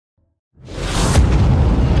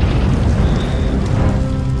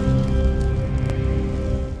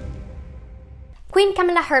Queen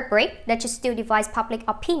Camilla heartbreak, Duchess still divides public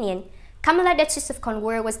opinion. Camilla, Duchess of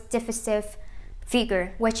Cornwall, was a divisive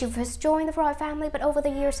figure, where she first joined the royal family but over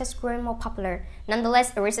the years has grown more popular.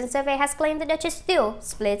 Nonetheless, a recent survey has claimed the Duchess still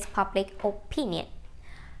splits public opinion.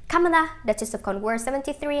 Camilla, Duchess of Cornwall,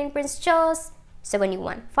 73, and Prince Charles,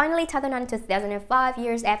 71. Finally titled on 2005,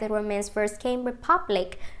 years after the romance first came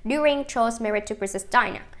public during Charles' marriage to Princess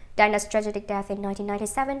Diana. Diana's tragic death in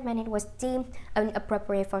 1997 meant it was deemed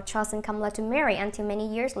inappropriate for Charles and Camilla to marry until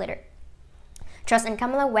many years later. Charles and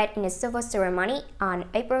Camilla wed in a civil ceremony on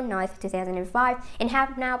April 9, 2005 and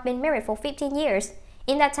have now been married for 15 years.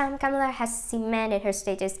 In that time, Camilla has cemented her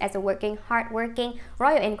status as a working, hard-working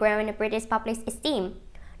royal and growing the British public's esteem.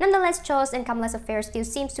 Nonetheless, Charles and Camilla's affair still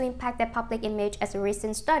seems to impact their public image, as a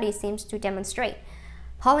recent study seems to demonstrate.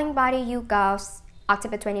 Polling body YouGov's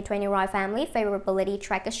October 2020 Royal Family Favorability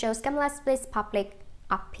Tracker shows Camilla splits public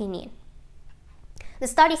opinion. The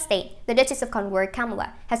study states the Duchess of Cornwall,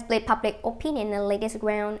 Camilla, has split public opinion in the latest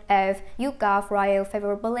round of YouGov Royal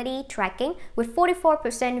Favorability Tracking, with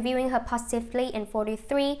 44% viewing her positively and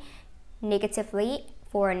 43% negatively,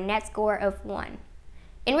 for a net score of 1.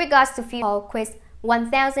 In regards to poll quiz,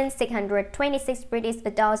 1,626 British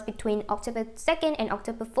adults between October 2nd and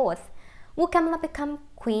October 4th. Will Camilla become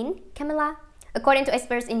Queen Camilla? According to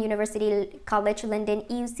experts in University College London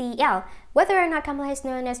UCL, whether or not Camilla is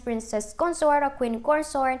known as Princess Consort or Queen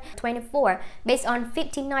Consort, 24, based on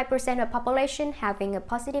 59% of population having a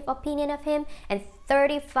positive opinion of him and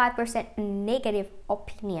 35% negative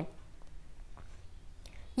opinion.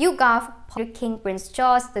 YouGov King Prince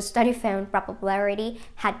Charles, the study found popularity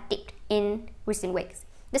had dipped in recent weeks.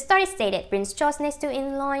 The study stated Prince Charles, next to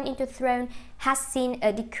in line into throne, has seen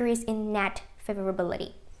a decrease in net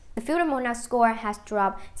favorability. The future monarch score has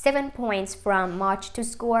dropped 7 points from March to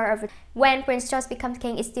score of when Prince Charles becomes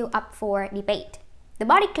king is still up for debate. The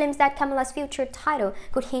body claims that Camilla's future title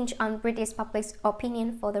could hinge on British public's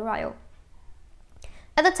opinion for the royal.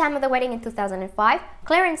 At the time of the wedding in 2005,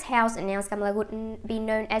 Clarence House announced Camilla would be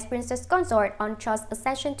known as Princess Consort on Charles'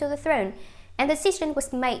 ascension to the throne, and the decision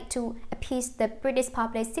was made to appease the British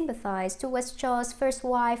public's sympathies towards Charles' first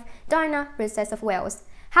wife, Diana, Princess of Wales.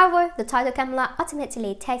 However, the title Camilla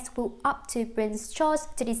ultimately takes will up to Prince Charles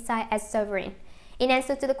to decide as sovereign. In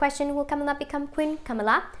answer to the question, will Camilla become Queen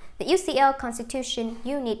Camilla, the UCL Constitution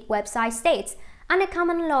Unit website states, under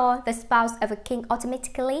common law, the spouse of a king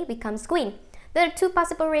automatically becomes queen. There are two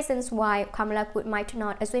possible reasons why Camilla might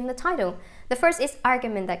not assume the title. The first is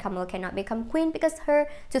argument that Camilla cannot become queen because her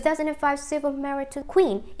 2005 civil marriage to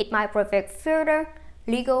queen. It might provoke further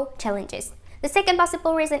legal challenges. The second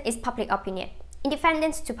possible reason is public opinion. In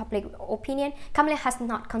defense to public opinion, Camilla has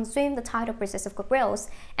not consumed the title Princess of Wales,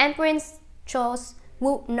 and Prince Charles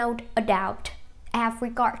would no doubt have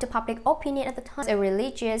regard to public opinion at the time a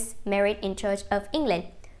religious married in Church of England.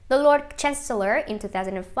 The Lord Chancellor in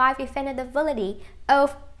 2005 defended the validity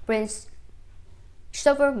of Prince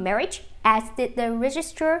Charles' marriage, as did the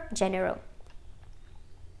Registrar General.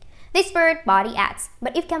 This third body adds,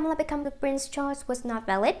 but if Camilla became the Prince Charles was not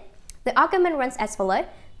valid, the argument runs as follows.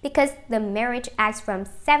 Because the Marriage Acts from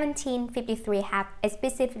 1753 have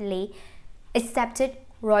explicitly accepted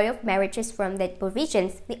royal marriages from their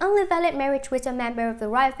provisions, the only valid marriage which a member of the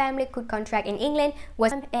royal family could contract in England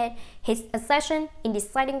was at his accession. In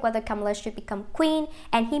deciding whether Camilla should become queen,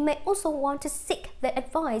 and he may also want to seek the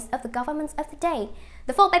advice of the governments of the day.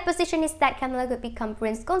 The fallback position is that Camilla could become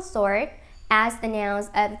Prince Consort, as announced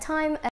at the time